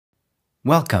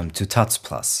Welcome to TUTS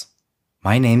Plus.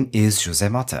 My name is Jose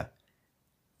Mata.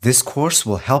 This course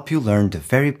will help you learn the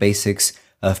very basics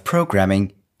of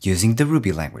programming using the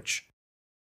Ruby language.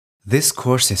 This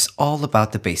course is all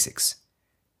about the basics.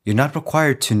 You're not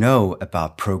required to know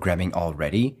about programming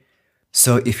already,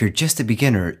 so if you're just a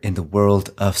beginner in the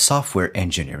world of software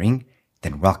engineering,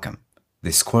 then welcome.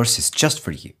 This course is just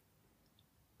for you.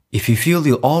 If you feel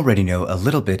you already know a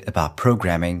little bit about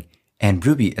programming and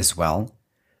Ruby as well,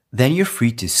 then you're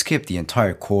free to skip the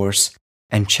entire course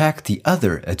and check the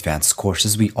other advanced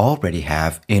courses we already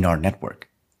have in our network.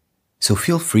 So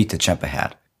feel free to jump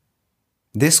ahead.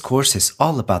 This course is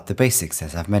all about the basics,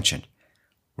 as I've mentioned.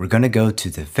 We're going to go to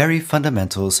the very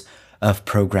fundamentals of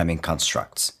programming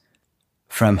constructs.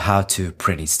 From how to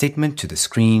print a statement to the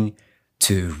screen,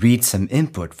 to read some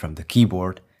input from the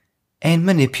keyboard, and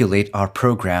manipulate our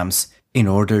programs in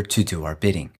order to do our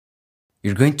bidding.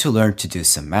 You're going to learn to do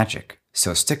some magic,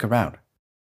 so stick around.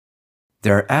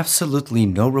 There are absolutely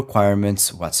no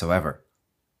requirements whatsoever.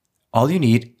 All you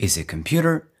need is a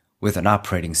computer with an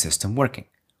operating system working,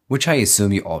 which I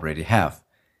assume you already have.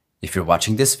 If you're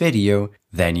watching this video,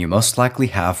 then you most likely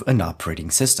have an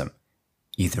operating system,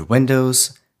 either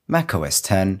Windows, Mac OS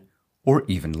X, or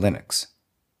even Linux.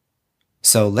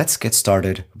 So let's get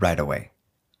started right away.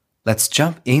 Let's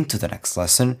jump into the next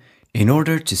lesson in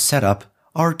order to set up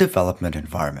our development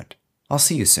environment. I'll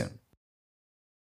see you soon.